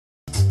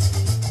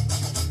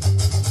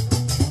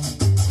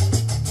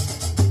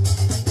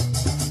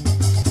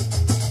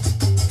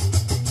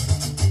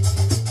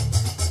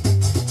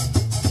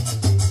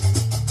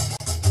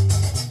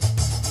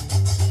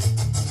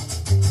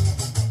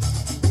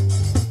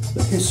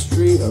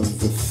history of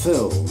the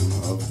film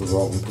of The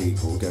Wrong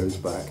People goes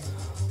back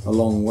a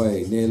long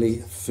way,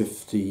 nearly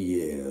 50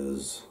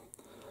 years.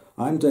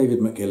 I'm David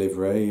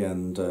McGillivray,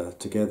 and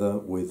together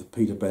with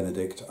Peter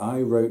Benedict,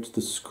 I wrote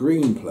the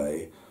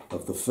screenplay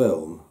of the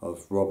film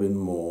of Robin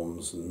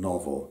Maugham's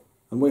novel,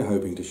 and we're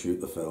hoping to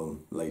shoot the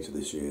film later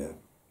this year.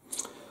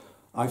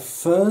 I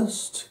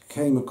first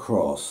came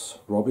across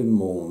Robin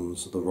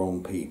Maugham's The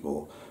Wrong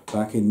People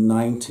back in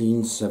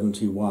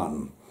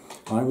 1971.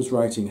 I was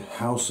writing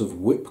House of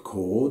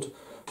Whipcord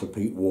for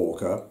Pete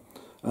Walker,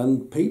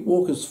 and Pete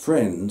Walker's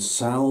friend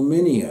Sal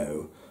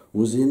Mineo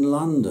was in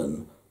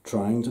London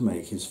trying to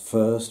make his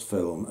first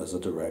film as a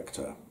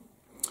director.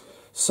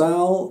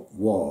 Sal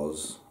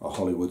was a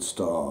Hollywood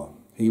star.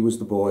 He was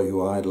the boy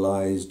who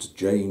idolised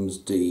James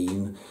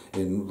Dean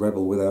in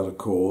Rebel Without a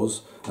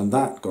Cause, and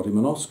that got him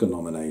an Oscar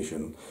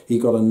nomination. He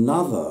got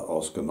another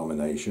Oscar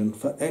nomination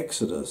for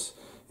Exodus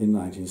in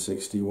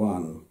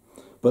 1961.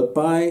 But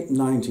by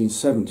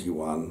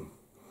 1971,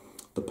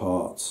 the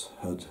parts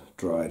had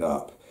dried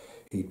up.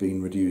 He'd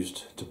been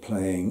reduced to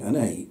playing an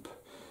ape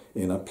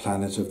in a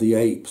Planet of the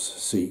Apes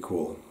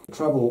sequel. The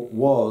trouble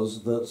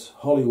was that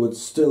Hollywood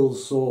still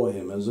saw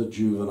him as a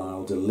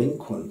juvenile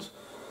delinquent,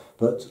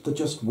 but there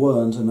just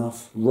weren't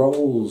enough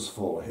roles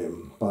for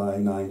him by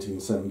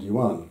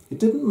 1971. It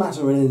didn't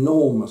matter an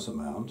enormous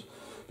amount,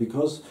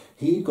 because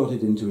he'd got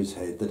it into his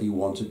head that he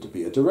wanted to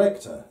be a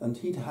director, and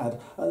he'd had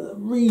a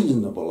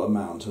reasonable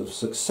amount of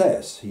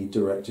success. He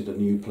directed a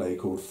new play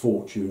called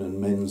Fortune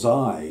and Men's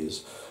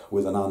Eyes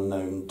with an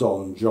unknown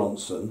Don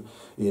Johnson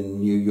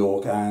in New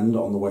York and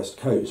on the West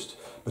Coast.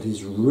 But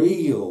his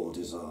real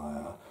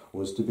desire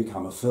was to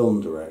become a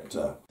film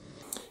director.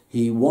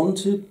 He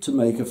wanted to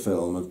make a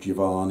film of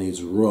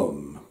Giovanni's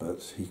Room,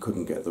 but he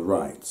couldn't get the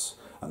rights,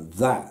 and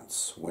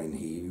that's when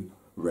he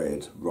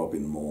read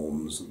Robin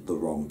Maugham's The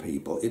Wrong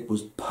People. It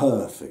was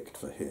perfect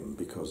for him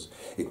because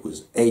it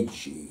was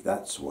edgy,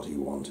 that's what he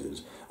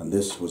wanted, and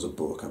this was a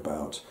book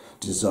about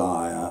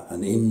desire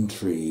and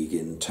intrigue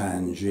in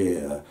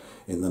Tangier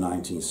in the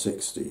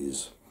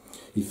 1960s.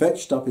 He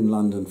fetched up in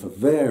London for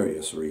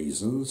various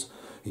reasons.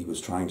 He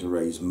was trying to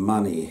raise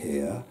money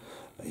here.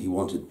 He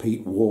wanted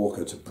Pete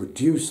Walker to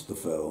produce the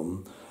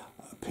film.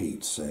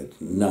 Pete said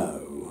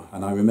no,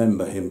 and I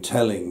remember him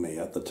telling me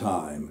at the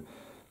time,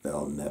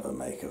 "They'll never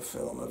make a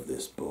film of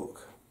this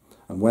book."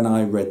 And when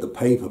I read the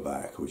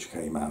paperback, which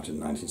came out in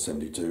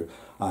 1972,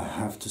 I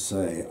have to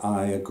say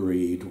I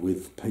agreed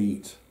with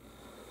Pete.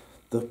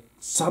 The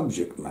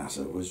subject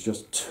matter was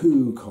just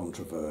too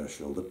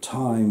controversial. The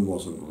time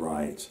wasn't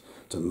right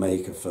to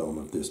make a film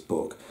of this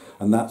book.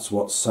 And that's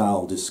what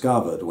Sal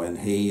discovered when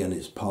he and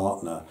his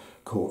partner,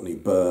 Courtney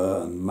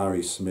Burr and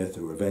Murray Smith,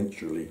 who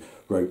eventually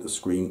wrote the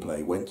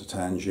screenplay, went to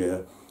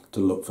Tangier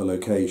to look for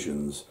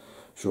locations.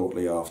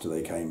 Shortly after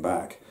they came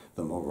back,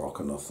 the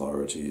Moroccan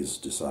authorities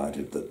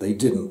decided that they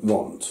didn't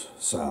want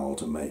Sal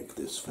to make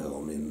this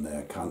film in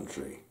their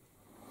country.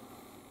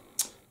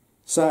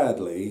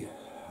 Sadly,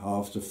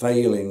 after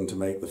failing to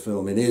make the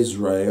film in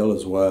Israel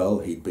as well,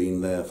 he'd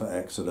been there for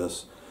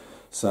Exodus,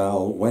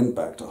 Sal went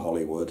back to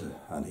Hollywood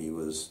and he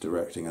was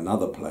directing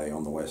another play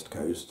on the West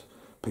Coast.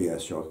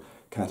 P.S. Your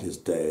cat is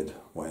dead,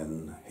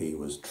 when he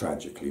was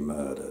tragically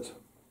murdered.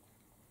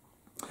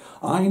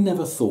 I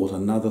never thought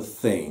another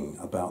thing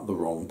about The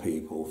Wrong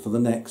People for the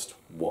next,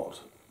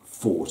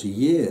 40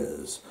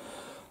 years.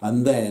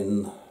 And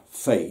then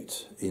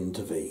fate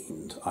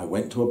intervened. I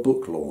went to a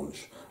book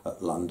launch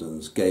at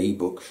London's gay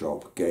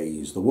bookshop,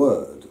 Gay's the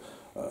Word.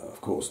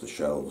 Of course, the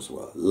shelves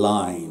were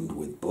lined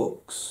with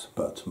books,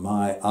 but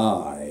my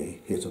eye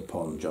hit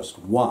upon just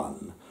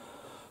one,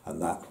 and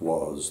that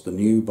was the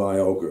new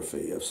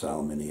biography of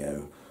Sal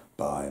Mineo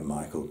by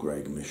Michael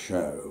Greg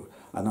Michaud.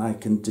 And I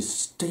can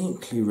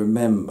distinctly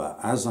remember,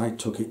 as I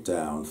took it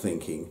down,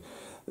 thinking,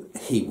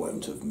 he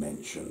won't have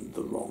mentioned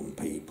The Wrong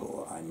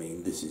People. I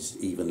mean, this is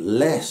even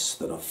less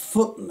than a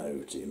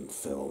footnote in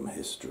film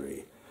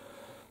history.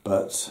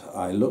 But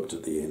I looked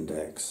at the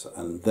index,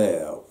 and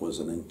there was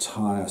an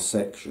entire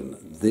section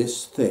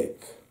this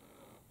thick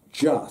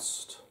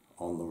just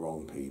on The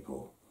Wrong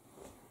People.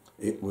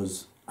 It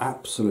was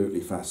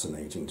absolutely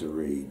fascinating to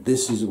read.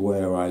 This is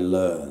where I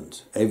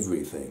learned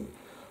everything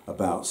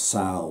about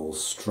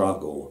Sal's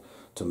struggle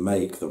to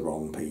make The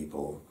Wrong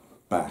People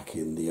back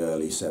in the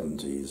early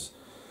 70s.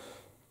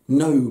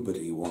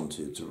 Nobody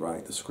wanted to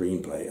write the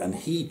screenplay, and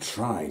he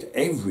tried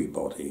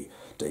everybody.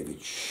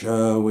 David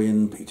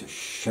Sherwin, Peter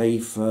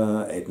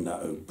Shaffer, Edna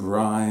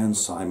O'Brien,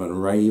 Simon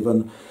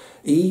Raven,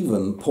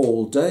 even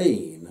Paul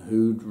Dane,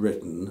 who'd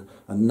written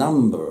a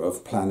number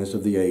of Planet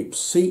of the Apes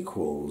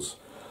sequels.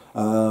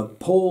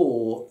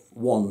 Paul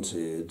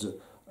wanted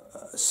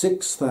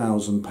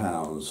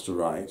 £6,000 to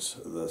write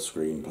the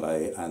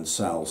screenplay, and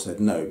Sal said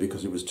no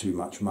because it was too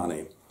much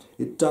money.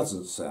 It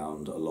doesn't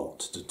sound a lot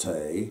to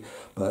Tay,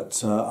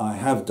 but I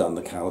have done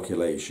the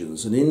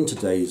calculations, and in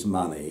today's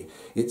money,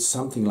 it's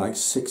something like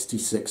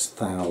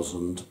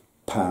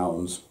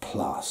 £66,000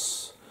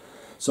 plus.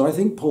 So I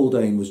think Paul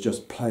Dane was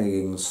just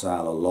playing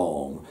Sal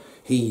along.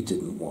 He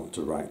didn't want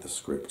to write the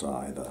script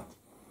either.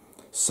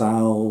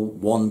 Sal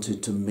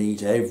wanted to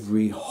meet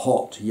every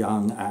hot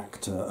young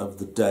actor of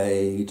the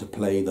day to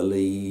play the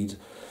lead.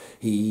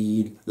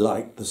 He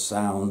liked the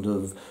sound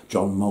of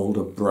John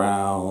Moulder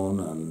Brown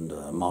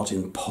and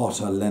Martin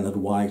Potter, Leonard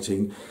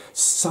Whiting.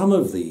 Some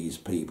of these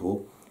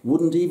people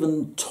wouldn't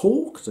even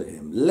talk to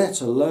him,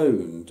 let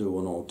alone do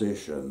an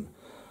audition.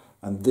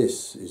 And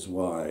this is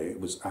why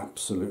it was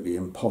absolutely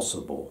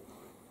impossible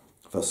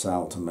for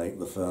Sal to make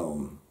the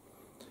film.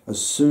 As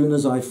soon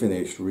as I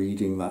finished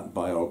reading that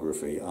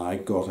biography, I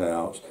got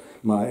out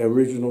my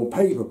original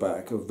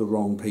paperback of The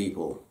Wrong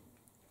People.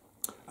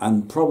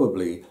 And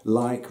probably,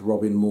 like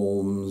Robin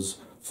Maugham's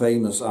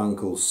famous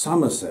uncle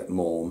Somerset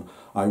Maugham,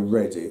 I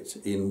read it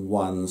in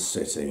one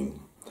sitting.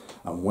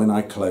 And when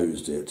I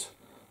closed it,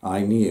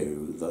 I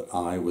knew that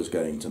I was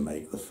going to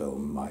make the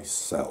film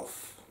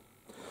myself.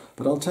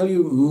 But I'll tell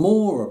you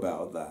more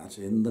about that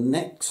in the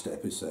next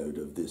episode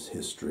of this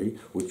history,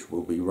 which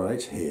will be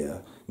right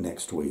here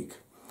next week.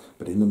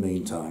 But in the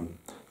meantime,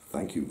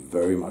 thank you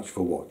very much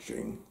for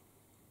watching.